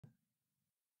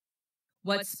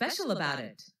What's special about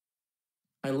it?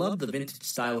 I love the vintage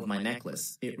style of my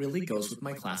necklace. It really goes with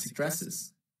my classic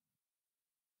dresses.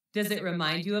 Does it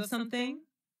remind you of something?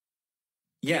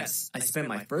 Yes, I spent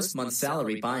my first month's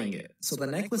salary buying it, so the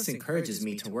necklace encourages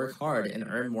me to work hard and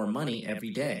earn more money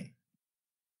every day.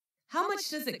 How much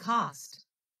does it cost?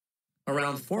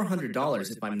 Around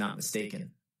 $400 if I'm not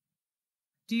mistaken.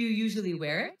 Do you usually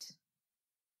wear it?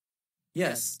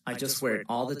 Yes, I just wear it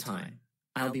all the time.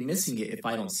 I'll be missing it if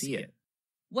I don't see it.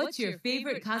 What's your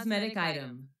favorite cosmetic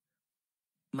item?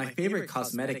 My favorite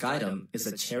cosmetic item is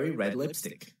a cherry red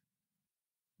lipstick.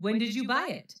 When did you buy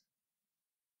it?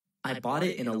 I bought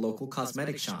it in a local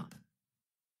cosmetic shop.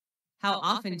 How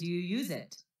often do you use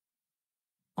it?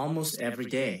 Almost every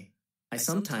day. I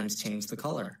sometimes change the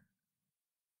color.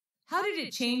 How did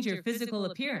it change your physical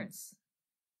appearance?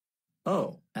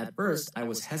 Oh, at first I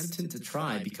was hesitant to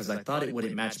try because I thought it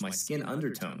wouldn't match my skin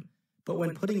undertone, but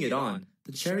when putting it on,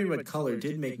 the cherry red color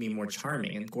did make me more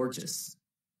charming and gorgeous.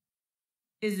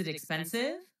 Is it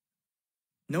expensive?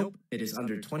 Nope, it is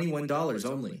under $21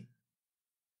 only.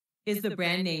 Is the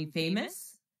brand name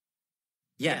famous?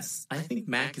 Yes, I think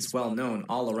MAC is well known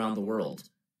all around the world.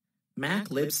 MAC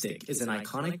lipstick is an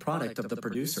iconic product of the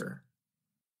producer.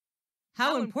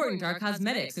 How important are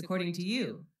cosmetics according to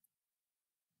you?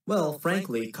 Well,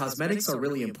 frankly, cosmetics are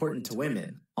really important to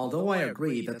women, although I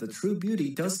agree that the true beauty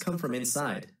does come from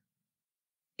inside.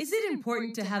 Is it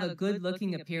important to have a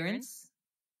good-looking appearance?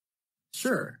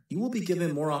 Sure, you will be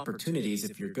given more opportunities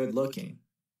if you're good looking.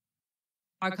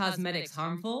 Are cosmetics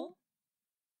harmful?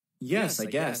 Yes, I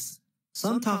guess.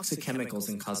 Some toxic chemicals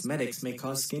in cosmetics may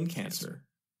cause skin cancer.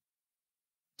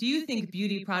 Do you think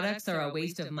beauty products are a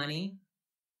waste of money?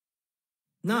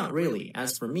 Not really.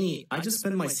 As for me, I just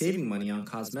spend my saving money on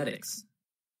cosmetics.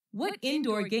 What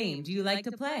indoor game do you like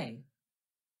to play?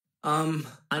 I'm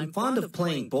fond of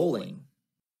playing bowling.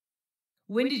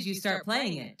 When did you start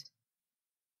playing it?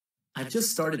 I've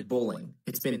just started bowling.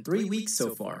 It's been 3 weeks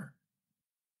so far.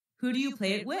 Who do you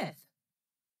play it with?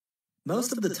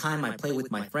 Most of the time I play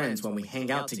with my friends when we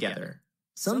hang out together.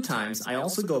 Sometimes I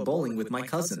also go bowling with my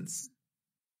cousins.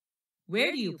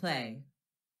 Where do you play?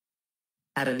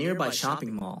 At a nearby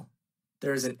shopping mall.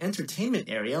 There is an entertainment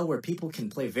area where people can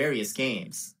play various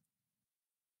games.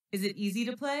 Is it easy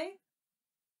to play?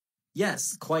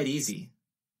 Yes, quite easy.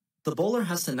 The bowler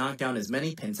has to knock down as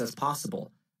many pins as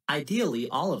possible, ideally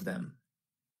all of them.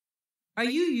 Are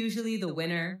you usually the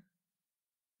winner?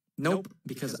 Nope,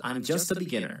 because I'm just a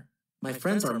beginner. My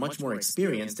friends are much more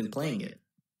experienced in playing it.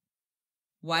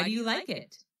 Why do you like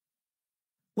it?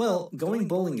 Well, going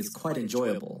bowling is quite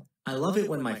enjoyable. I love it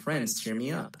when my friends cheer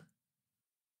me up.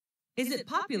 Is it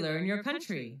popular in your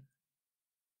country?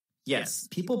 Yes,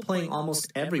 people playing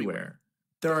almost everywhere.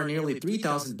 There are nearly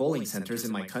 3,000 bowling centers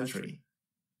in my country.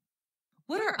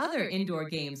 What are other indoor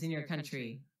games in your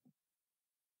country?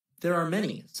 There are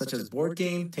many, such as board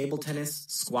game, table tennis,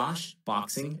 squash,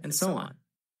 boxing, and so on.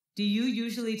 Do you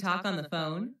usually talk on the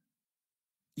phone?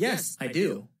 Yes, I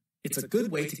do. It's a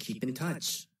good way to keep in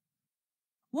touch.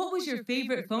 What was your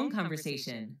favorite phone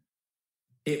conversation?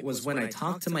 It was when I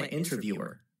talked to my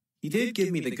interviewer. He did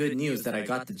give me the good news that I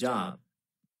got the job.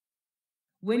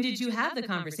 When did you have the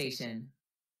conversation?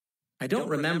 I don't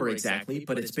remember exactly,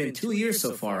 but it's been 2 years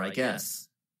so far, I guess.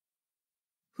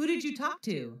 Who did you talk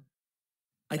to?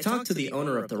 I talked to the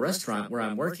owner of the restaurant where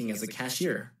I'm working as a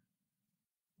cashier.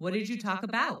 What did you talk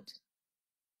about?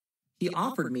 He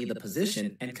offered me the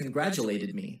position and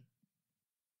congratulated me.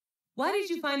 Why did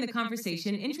you find the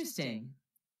conversation interesting?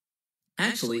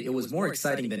 Actually, it was more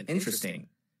exciting than interesting.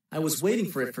 I was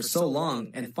waiting for it for so long,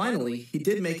 and finally, he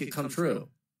did make it come true.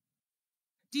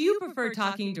 Do you prefer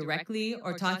talking directly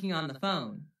or talking on the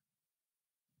phone?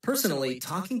 Personally,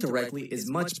 talking directly is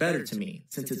much better to me,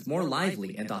 since it's more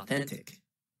lively and authentic.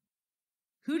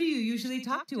 Who do you usually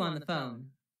talk to on the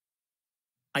phone?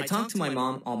 I talk to my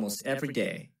mom almost every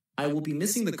day. I will be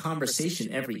missing the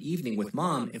conversation every evening with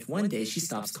Mom if one day she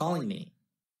stops calling me.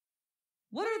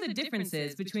 What are the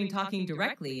differences between talking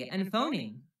directly and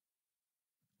phoning?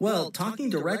 Well, talking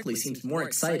directly seems more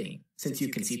exciting, since you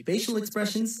can see facial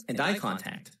expressions and eye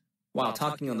contact. While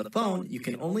talking on the phone, you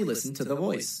can only listen to the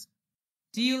voice.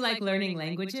 Do you like learning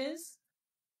languages?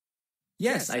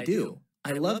 Yes, I do.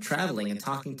 I love traveling and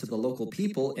talking to the local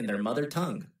people in their mother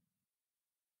tongue.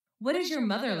 What is your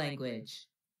mother language?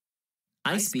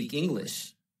 I speak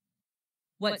English.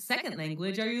 What second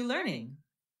language are you learning?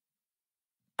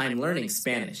 I'm learning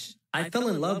Spanish. I fell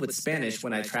in love with Spanish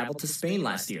when I traveled to Spain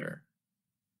last year.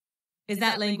 Is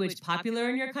that language popular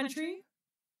in your country?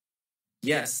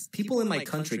 Yes, people in my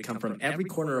country come from every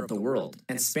corner of the world,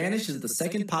 and Spanish is the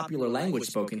second popular language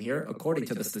spoken here according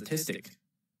to the statistic.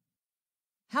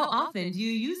 How often do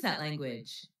you use that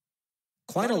language?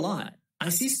 Quite a lot. I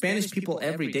see Spanish people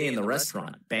every day in the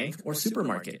restaurant, bank, or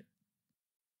supermarket.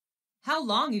 How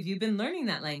long have you been learning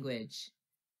that language?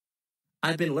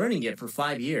 I've been learning it for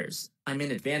 5 years. I'm in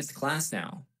advanced class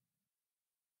now.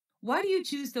 Why do you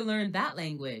choose to learn that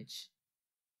language?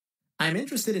 I'm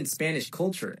interested in Spanish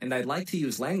culture, and I'd like to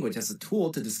use language as a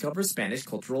tool to discover Spanish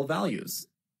cultural values.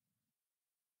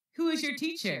 Who is your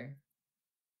teacher?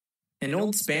 An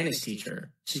old Spanish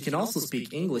teacher. She can also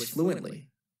speak English fluently.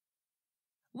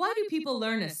 Why do people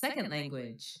learn a second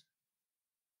language?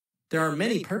 There are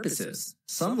many purposes.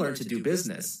 Some learn to do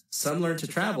business, some learn to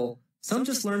travel, some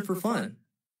just learn for fun.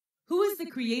 Who is the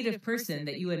creative person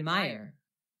that you admire?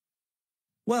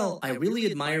 Well, I really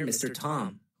admire Mr.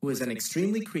 Tom, who is an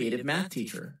extremely creative math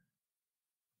teacher.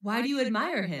 Why do you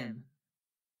admire him?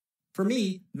 For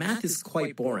me, math is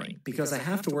quite boring because I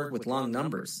have to work with long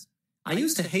numbers. I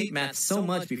used to hate math so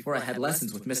much before I had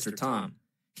lessons with Mr. Tom.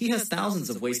 He has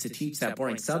thousands of ways to teach that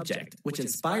boring subject, which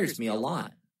inspires me a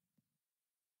lot.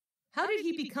 How did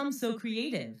he become so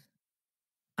creative?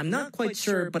 I'm not quite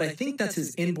sure, but I think that's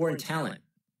his inborn talent.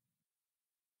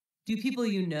 Do people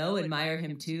you know admire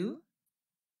him too?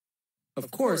 Of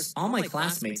course, all my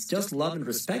classmates just love and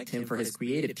respect him for his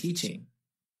creative teaching.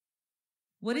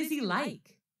 What is he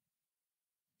like?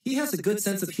 He has a good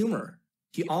sense of humor.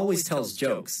 He always tells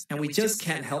jokes, and we just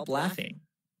can't help laughing.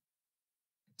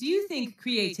 Do you think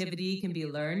creativity can be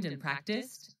learned and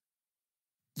practiced?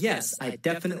 Yes, I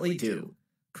definitely do.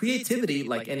 Creativity,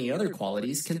 like any other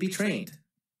qualities, can be trained.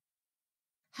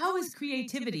 How is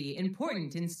creativity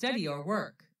important in study or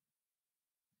work?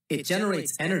 It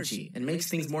generates energy and makes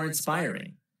things more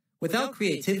inspiring. Without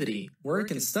creativity,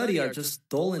 work and study are just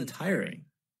dull and tiring.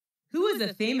 Who is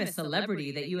a famous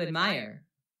celebrity that you admire?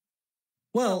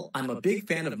 Well, I'm a big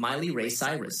fan of Miley Ray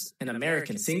Cyrus, an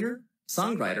American singer,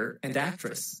 songwriter, and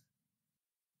actress.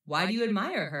 Why do you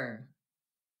admire her?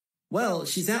 Well,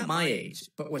 she's at my age,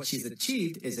 but what she's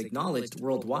achieved is acknowledged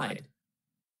worldwide.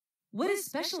 What is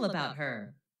special about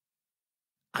her?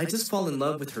 I just fall in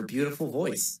love with her beautiful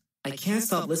voice. I can't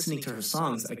stop listening to her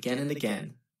songs again and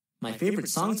again. My favorite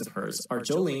songs of hers are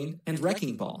Jolene and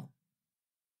Wrecking Ball.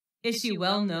 Is she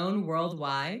well known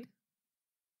worldwide?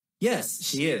 Yes,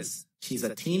 she is. She's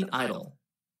a teen idol.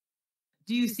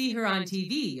 Do you see her on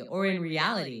TV or in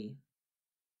reality?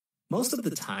 Most of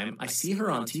the time, I see her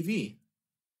on TV.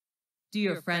 Do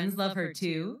your friends love her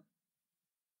too?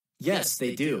 Yes,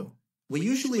 they do. We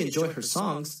usually enjoy her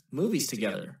songs, movies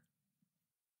together.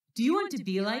 Do you want to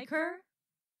be like her?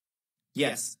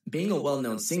 Yes, being a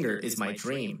well-known singer is my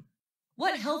dream.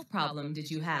 What health problem did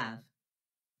you have?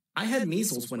 I had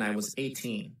measles when I was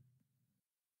 18.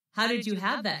 How did you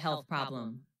have that health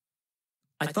problem?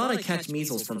 I thought I'd catch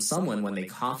measles from someone when they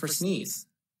cough or sneeze.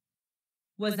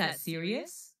 Was that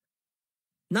serious?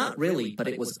 Not really, but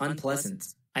it was unpleasant.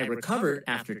 I recovered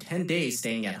after 10 days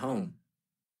staying at home.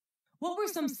 What were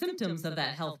some symptoms of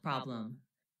that health problem?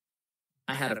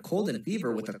 I had a cold and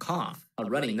fever with a cough, a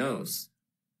runny nose.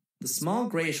 The small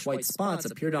grayish-white spots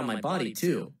appeared on my body,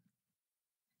 too.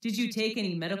 Did you take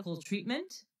any medical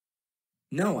treatment?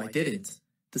 No, I didn't.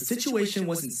 The situation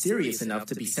wasn't serious enough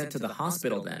to be sent to the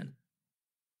hospital then.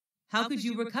 How could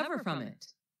you recover from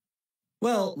it?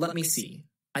 Well, let me see.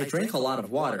 I drank a lot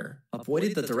of water,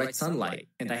 avoided the direct sunlight,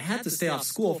 and I had to stay off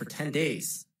school for 10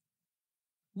 days.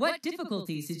 What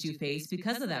difficulties did you face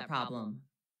because of that problem?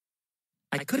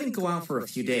 I couldn't go out for a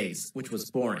few days, which was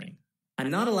boring. I'm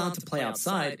not allowed to play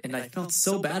outside, and I felt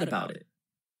so bad about it.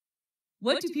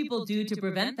 What do people do to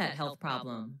prevent that health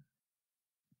problem?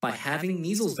 By having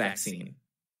measles vaccine.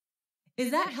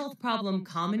 Is that health problem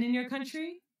common in your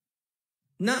country?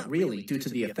 Not really, due to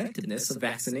the effectiveness of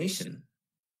vaccination.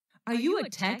 Are you a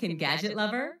tech and gadget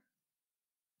lover?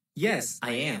 Yes,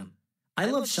 I am. I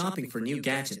love shopping for new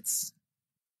gadgets.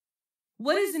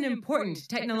 What is an important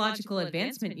technological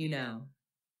advancement you know?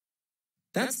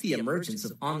 That's the emergence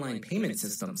of online payment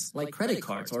systems like credit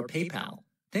cards or PayPal,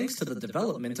 thanks to the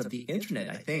development of the internet,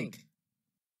 I think.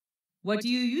 What do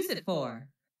you use it for?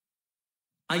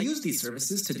 I use these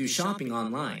services to do shopping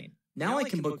online. Now I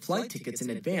can book flight tickets in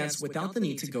advance without the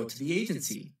need to go to the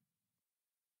agency.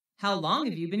 How long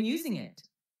have you been using it?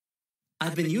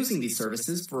 I've been using these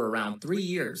services for around 3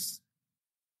 years.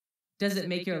 Does it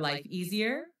make your life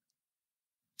easier?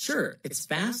 Sure, it's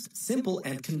fast, simple,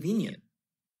 and convenient.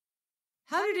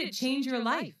 How did it change your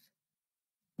life?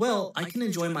 Well, I can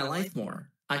enjoy my life more.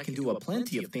 I can do a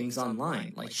plenty of things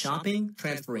online, like shopping,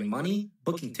 transferring money,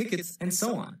 booking tickets, and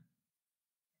so on.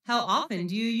 How often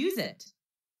do you use it?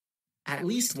 At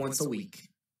least once a week.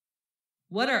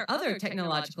 What are other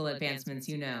technological advancements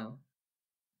you know?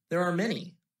 There are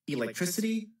many.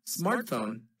 electricity,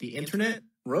 smartphone, the internet,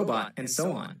 robot, and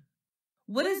so on.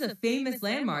 What is a famous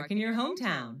landmark in your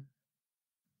hometown?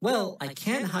 Well, I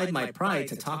can't hide my pride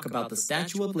to talk about the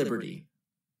Statue of Liberty.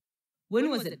 When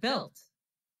was it built?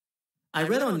 I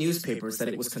read on newspapers that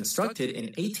it was constructed in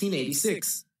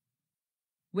 1886.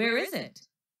 Where is it?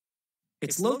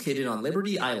 It's located on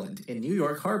Liberty Island in New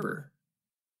York Harbor.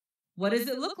 What does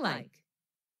it look like?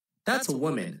 That's a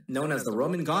woman, known as the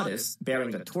Roman goddess,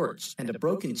 bearing a torch, and a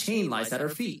broken chain lies at her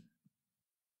feet.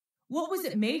 What was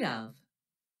it made of?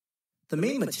 The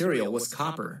main material was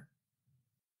copper.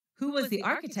 Who was the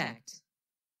architect?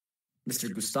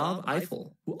 Mr. Gustave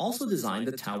Eiffel, who also designed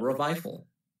the Tower of Eiffel.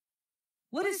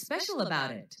 What is special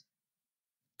about it?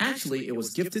 Actually, it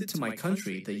was gifted to my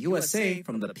country, the USA,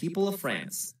 from the people of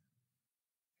France.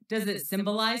 Does it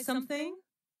symbolize something?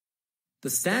 The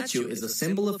statue is a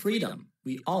symbol of freedom.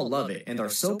 We all love it and are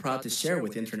so proud to share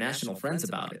with international friends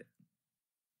about it.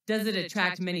 Does it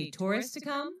attract many tourists to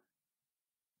come?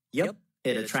 Yep,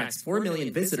 it attracts 4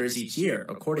 million visitors each year,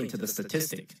 according to the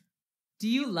statistic. Do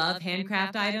you love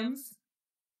handcraft items?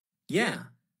 Yeah,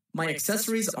 my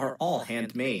accessories are all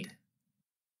handmade.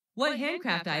 What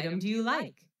handcraft item do you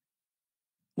like?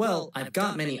 Well, I've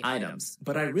got many items,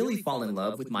 but I really fall in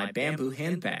love with my bamboo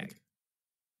handbag.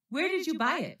 Where did you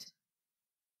buy it?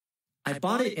 I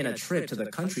bought it in a trip to the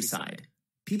countryside.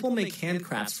 People make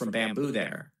handcrafts from bamboo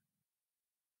there.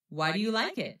 Why do you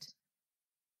like it?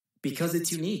 Because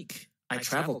it's unique. I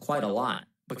travel quite a lot,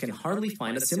 but can hardly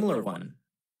find a similar one.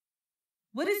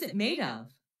 What is it made of?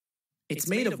 It's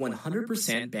made of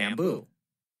 100% bamboo.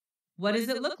 What does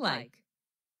it look like?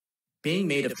 Being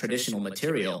made of traditional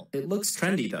material, it looks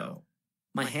trendy though.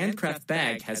 My handcraft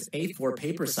bag has A4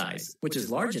 paper size, which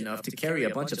is large enough to carry a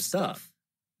bunch of stuff.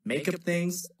 Makeup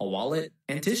things, a wallet,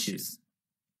 and tissues.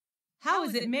 How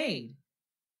is it made?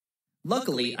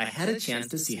 Luckily, I had a chance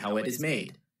to see how it is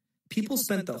made. People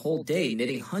spent the whole day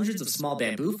knitting hundreds of small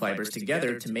bamboo fibers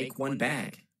together to make one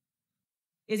bag.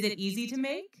 Is it easy to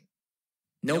make?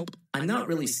 Nope, I'm not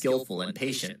really skillful and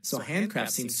patient, so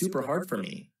handcraft seems super hard for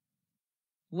me.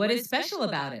 What is special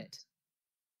about it?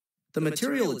 The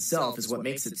material itself is what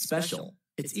makes it special.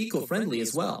 It's eco-friendly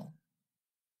as well.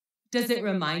 Does it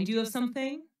remind you of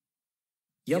something?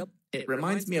 Yep, it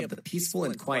reminds me of the peaceful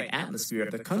and quiet atmosphere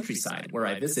of the countryside where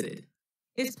I visited.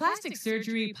 Is plastic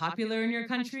surgery popular in your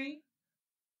country?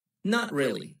 Not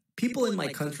really. People in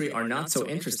my country are not so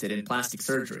interested in plastic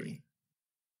surgery.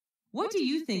 What do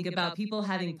you think about people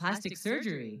having plastic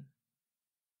surgery?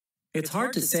 It's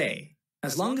hard to say.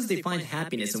 As long as they find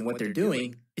happiness in what they're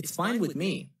doing, it's fine with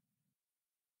me.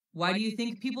 Why do you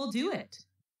think people do it?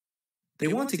 They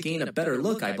want to gain a better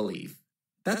look, I believe.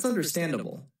 That's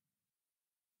understandable.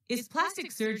 Is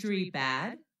plastic surgery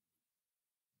bad?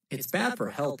 It's bad for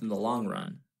health in the long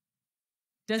run.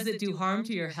 Does it do harm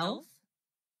to your health?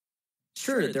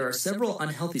 Sure, there are several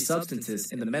unhealthy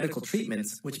substances in the medical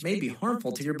treatments which may be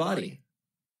harmful to your body.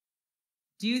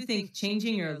 Do you think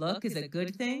changing your look is a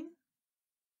good thing?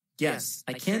 Yes,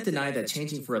 I can't deny that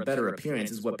changing for a better appearance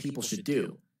is what people should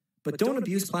do. But don't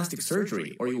abuse plastic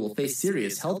surgery or you will face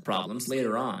serious health problems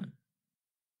later on.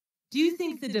 Do you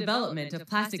think the development of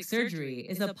plastic surgery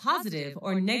is a positive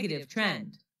or negative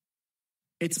trend?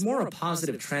 It's more a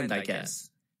positive trend, I guess.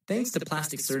 Thanks to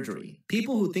plastic surgery,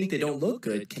 people who think they don't look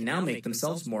good can now make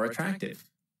themselves more attractive.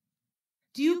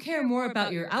 Do you care more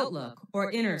about your outlook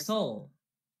or inner soul?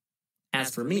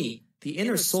 As for me, the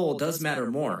inner soul does matter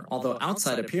more, although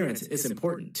outside appearance is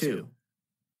important too.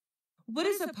 What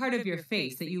is a part of your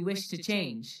face that you wish to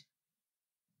change?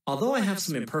 Although I have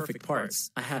some imperfect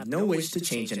parts, I have no wish to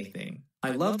change anything.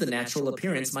 I love the natural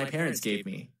appearance my parents gave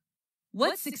me.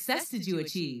 What success did you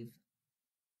achieve?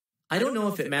 I don't know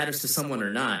if it matters to someone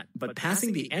or not, but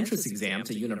passing the entrance exam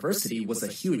to university was a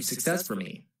huge success for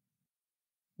me.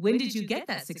 When did you get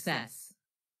that success?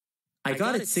 I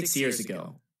got it 6 years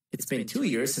ago. It's been 2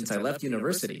 years since I left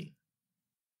university.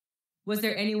 Was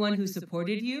there anyone who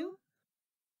supported you?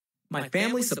 My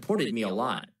family supported me a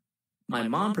lot. My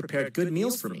mom prepared good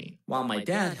meals for me, while my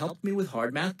dad helped me with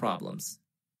hard math problems.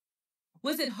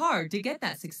 Was it hard to get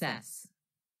that success?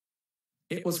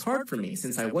 It was hard for me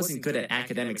since I wasn't good at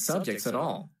academic subjects at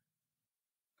all.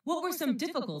 What were some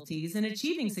difficulties in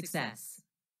achieving success?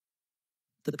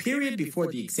 The period before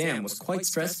the exam was quite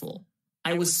stressful.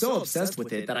 I was so obsessed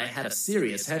with it that I had a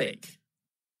serious headache.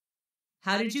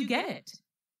 How did you get it?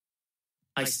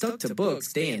 I stuck to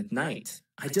books day and night.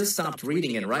 I just stopped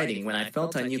reading and writing when I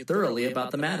felt I knew thoroughly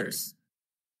about the matters.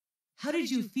 How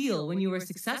did you feel when you were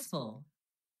successful?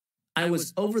 I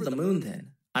was over the moon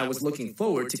then. I was looking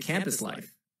forward to campus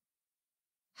life.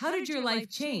 How did your life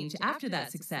change after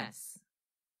that success?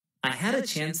 I had a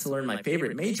chance to learn my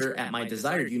favorite major at my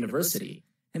desired university,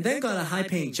 and then got a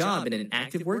high-paying job in an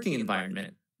active working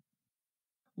environment.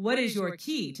 What is your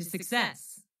key to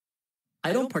success?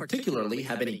 I don't particularly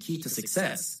have any key to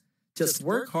success. Just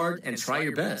work hard and try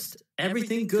your best.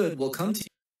 Everything good will come to you.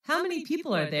 How many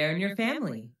people are there in your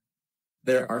family?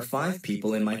 There are 5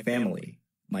 people in my family.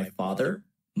 My father,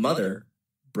 mother,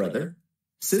 brother,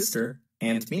 sister,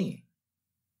 and me.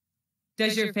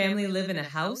 Does your family live in a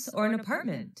house or an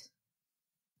apartment?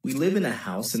 We live in a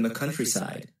house in the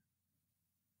countryside.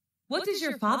 What does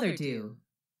your father do?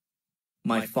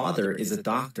 My father is a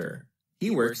doctor. He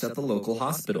works at the local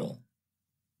hospital.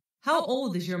 How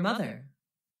old is your mother?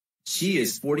 She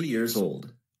is 40 years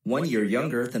old, 1 year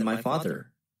younger than my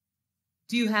father.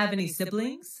 Do you have any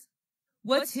siblings?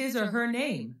 What's his or her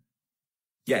name?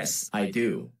 Yes, I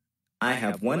do. I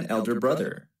have 1 elder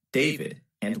brother, David,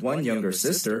 and 1 younger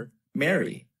sister,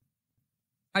 Mary.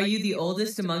 Are you the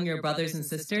oldest among your brothers and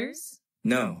sisters?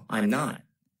 No, I'm not.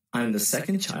 I'm the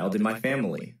second child in my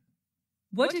family.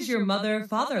 What is your mother or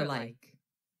father like?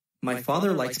 My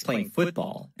father likes playing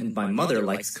football, and my mother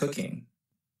likes cooking.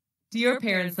 Do your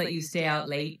parents let you stay out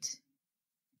late?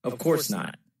 Of course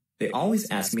not. They always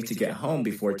ask me to get home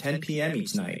before 10 p.m.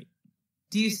 each night.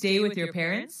 Do you stay with your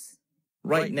parents?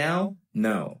 Right now,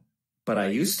 no. But I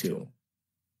used to.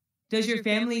 Does your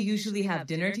family usually have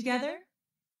dinner together?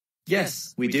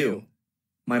 Yes, we do.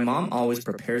 My mom always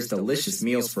prepares delicious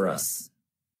meals for us.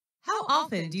 How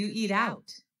often do you eat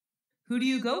out? Who do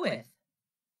you go with?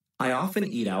 I often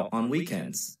eat out on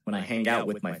weekends when I hang out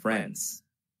with my friends.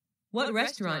 What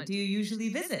restaurant do you usually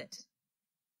visit?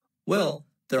 Well,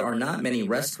 there are not many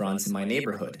restaurants in my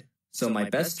neighborhood, so my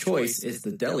best choice is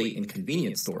the deli and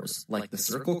convenience stores like the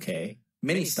Circle K,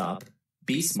 Mini Stop,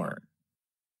 B Smart.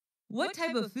 What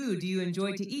type of food do you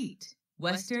enjoy to eat?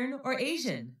 Western or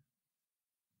Asian?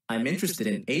 I'm interested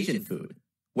in Asian food.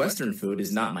 Western food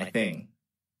is not my thing.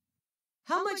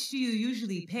 How much do you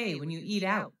usually pay when you eat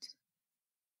out?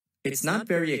 It's not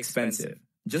very expensive,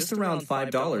 just around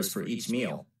 $5 for each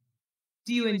meal.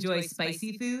 Do you enjoy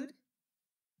spicy food?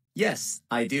 Yes,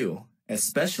 I do,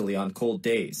 especially on cold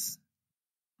days.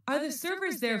 Are the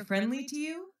servers there friendly to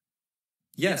you?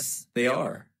 Yes, they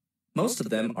are. Most of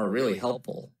them are really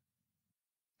helpful.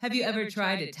 Have you ever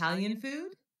tried Italian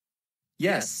food?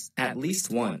 Yes, at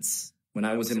least once, when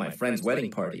I was in my friend's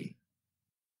wedding party.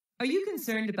 Are you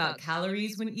concerned about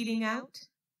calories when eating out?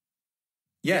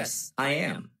 Yes, I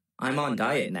am. I'm on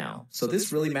diet now, so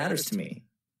this really matters to me.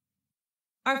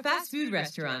 Are fast food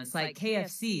restaurants like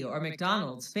KFC or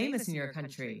McDonald's famous in your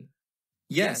country?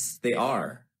 Yes, they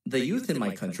are. The youth in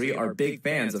my country are big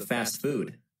fans of fast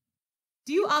food.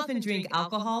 Do you often drink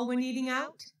alcohol when eating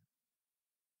out?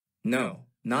 No,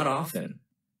 not often.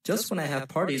 Just when I have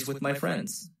parties with my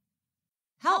friends.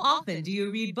 How often do you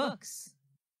read books?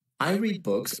 I read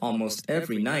books almost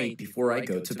every night before I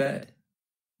go to bed.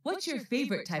 What's your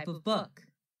favorite type of book?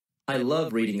 I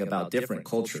love reading about different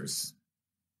cultures.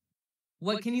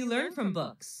 What can you learn from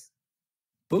books?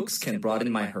 Books can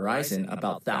broaden my horizon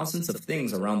about thousands of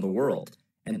things around the world,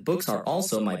 and books are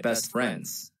also my best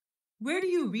friends. Where do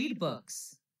you read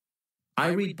books? I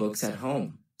read books at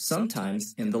home,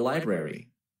 sometimes in the library.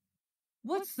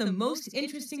 What's the most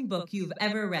interesting book you've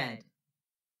ever read?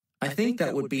 I think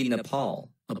that would be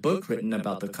Nepal, a book written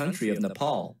about the country of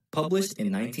Nepal, published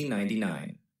in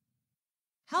 1999.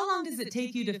 How long does it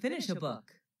take you to finish a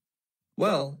book?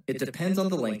 Well, it depends on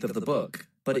the length of the book,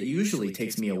 but it usually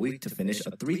takes me a week to finish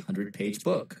a 300-page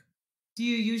book. Do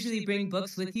you usually bring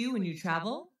books with you when you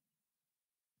travel?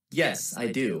 Yes, I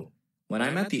do. When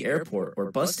I'm at the airport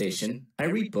or bus station, I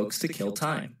read books to kill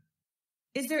time.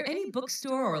 Is there any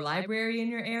bookstore or library in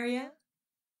your area?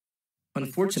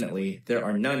 Unfortunately, there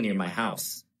are none near my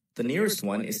house. The nearest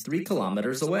one is 3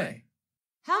 kilometers away.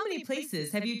 How many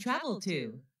places have you traveled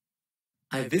to?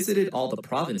 I visited all the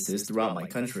provinces throughout my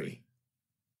country.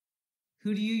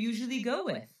 Who do you usually go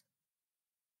with?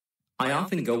 I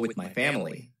often go with my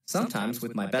family, sometimes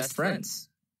with my best friends.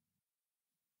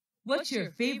 What's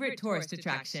your favorite tourist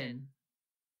attraction?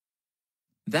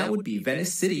 That would be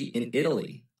Venice City in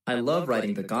Italy. I love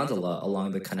riding the gondola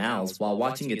along the canals while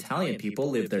watching Italian people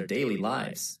live their daily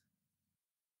lives.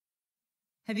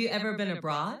 Have you ever been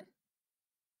abroad?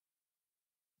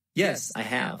 Yes, I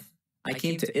have. I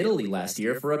came to Italy last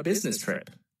year for a business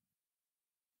trip.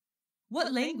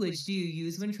 What language do you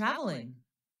use when traveling?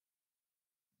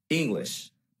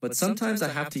 English, but sometimes I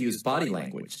have to use body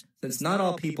language, since not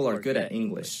all people are good at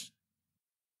English.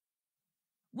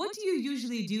 What do you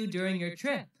usually do during your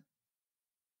trip?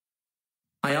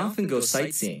 I often go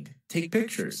sightseeing, take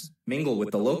pictures, mingle with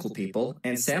the local people,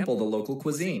 and sample the local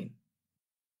cuisine.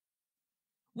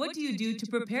 What do you do to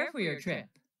prepare for your trip?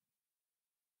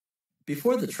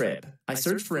 Before the trip, I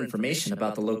search for information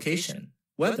about the location,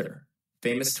 weather,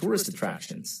 famous tourist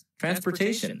attractions,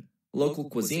 transportation, local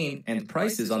cuisine, and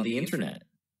prices on the internet.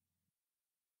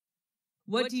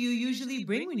 What do you usually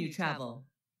bring when you travel?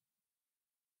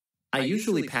 I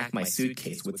usually pack my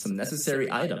suitcase with some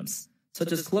necessary items,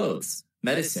 such as clothes,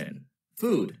 medicine,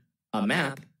 food, a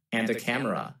map, and a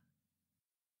camera.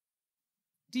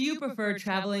 Do you prefer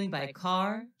traveling by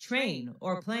car, train,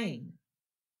 or plane?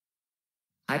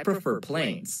 I prefer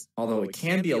planes, although it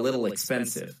can be a little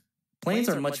expensive. Planes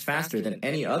are much faster than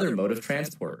any other mode of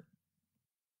transport.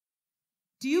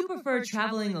 Do you prefer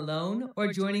traveling alone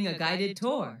or joining a guided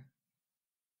tour?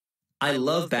 I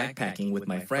love backpacking with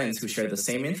my friends who share the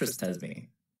same interests as me.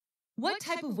 What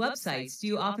type of websites do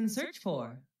you often search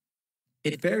for?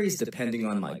 It varies depending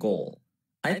on my goal.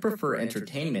 I prefer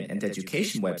entertainment and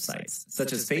education websites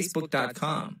such as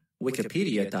Facebook.com,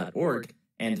 Wikipedia.org,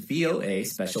 and VOA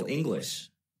Special English.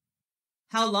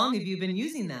 How long have you been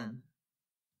using them?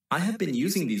 I have been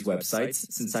using these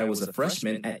websites since I was a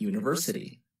freshman at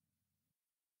university.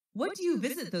 What do you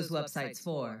visit those websites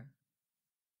for?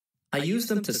 I use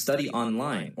them to study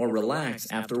online or relax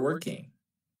after working.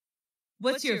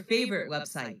 What's your favorite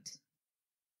website?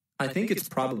 I think it's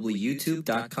probably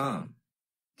YouTube.com.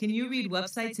 Can you read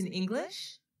websites in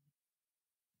English?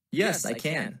 Yes, I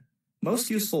can. Most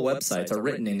useful websites are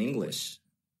written in English.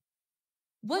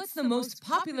 What's the most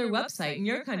popular website in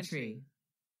your country?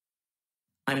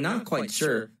 I'm not quite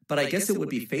sure, but I guess it would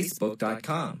be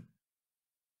Facebook.com.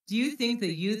 Do you think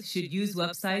the youth should use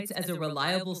websites as a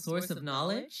reliable source of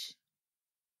knowledge?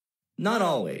 Not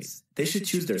always. They should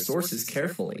choose their sources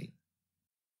carefully.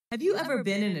 Have you ever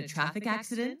been in a traffic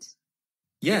accident?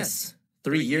 Yes,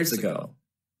 3 years ago.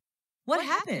 What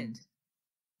happened?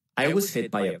 I was hit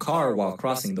by a car while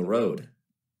crossing the road.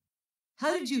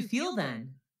 How did you feel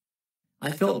then?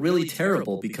 I felt really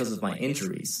terrible because of my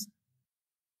injuries.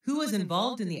 Who was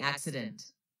involved in the accident?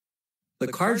 The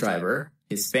car driver,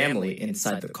 his family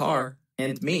inside the car,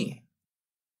 and me.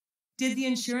 Did the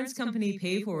insurance company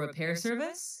pay for repair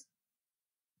service?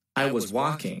 I was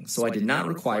walking, so I did not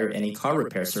require any car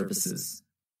repair services.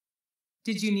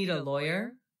 Did you need a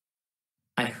lawyer?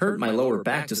 I hurt my lower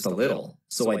back just a little,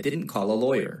 so I didn't call a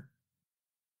lawyer.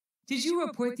 Did you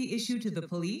report the issue to the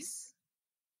police?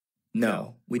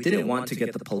 No, we didn't want to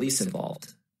get the police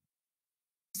involved.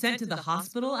 Sent to the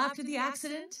hospital after the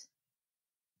accident?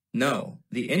 No,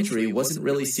 the injury wasn't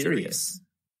really serious.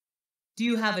 Do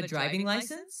you have a driving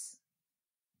license?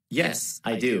 Yes,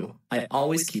 I do. I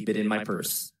always keep it in my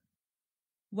purse.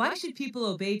 Why should people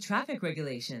obey traffic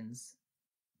regulations?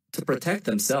 To protect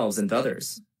themselves and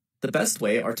others. The best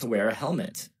way are to wear a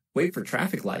helmet, wait for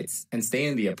traffic lights, and stay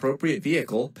in the appropriate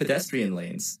vehicle pedestrian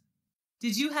lanes.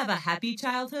 Did you have a happy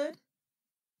childhood?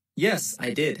 Yes,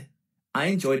 I did. I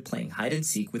enjoyed playing hide and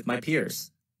seek with my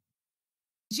peers.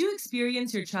 Did you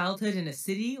experience your childhood in a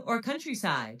city or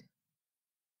countryside?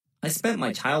 I spent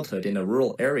my childhood in a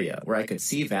rural area where I could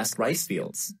see vast rice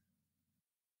fields.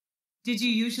 Did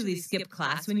you usually skip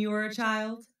class when you were a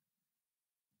child?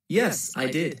 Yes, I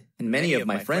did, and many of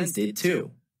my friends did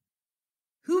too.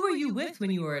 Who were you with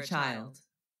when you were a child?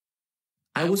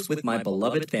 I was with my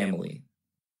beloved family.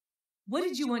 What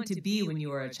did you want to be when you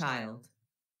were a child?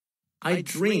 I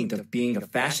dreamed of being a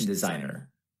fashion designer.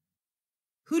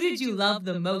 Who did you love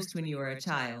the most when you were a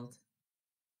child?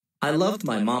 I loved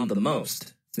my mom the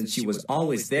most, since she was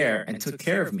always there and took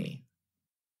care of me.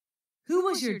 Who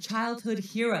was your childhood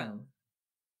hero?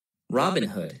 Robin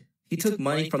Hood. He took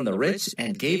money from the rich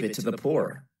and gave it to the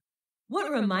poor.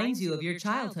 What reminds you of your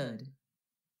childhood?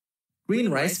 Green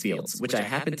rice fields, which I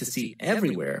happen to see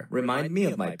everywhere, remind me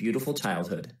of my beautiful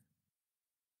childhood.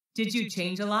 Did you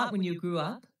change a lot when you grew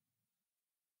up?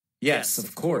 Yes,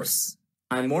 of course.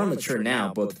 I'm more mature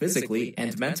now, both physically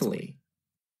and mentally.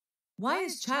 Why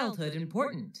is childhood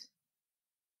important?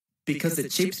 Because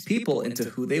it shapes people into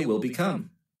who they will become.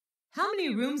 How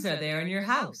many rooms are there in your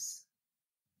house?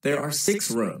 There are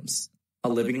 6 rooms, a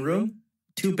living room,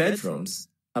 2 bedrooms,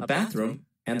 a bathroom,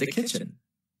 and a kitchen.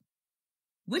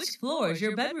 Which floor is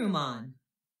your bedroom on?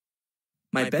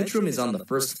 My bedroom is on the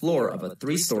first floor of a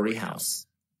 3-story house.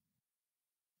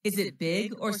 Is it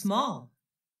big or small?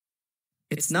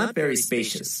 It's not very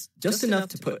spacious, just enough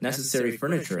to put necessary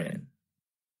furniture in.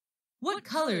 What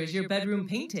color is your bedroom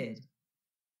painted?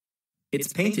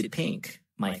 It's painted pink,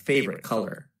 my favorite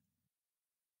color.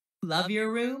 Love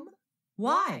your room?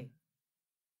 Why?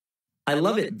 I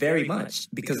love it very much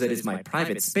because it is my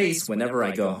private space whenever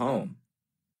I go home.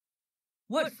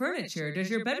 What furniture does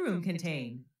your bedroom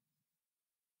contain?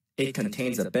 It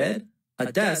contains a bed,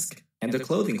 a desk, and a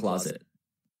clothing closet.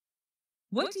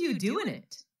 What do you do in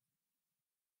it?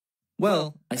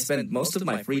 Well, I spend most of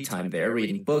my free time there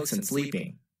reading books and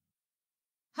sleeping.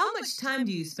 How much time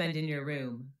do you spend in your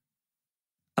room?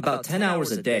 About 10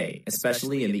 hours a day,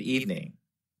 especially in the evening.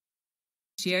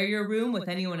 Share your room with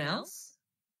anyone else?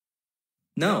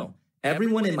 No,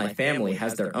 everyone in my family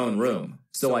has their own room,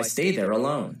 so I stay there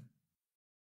alone.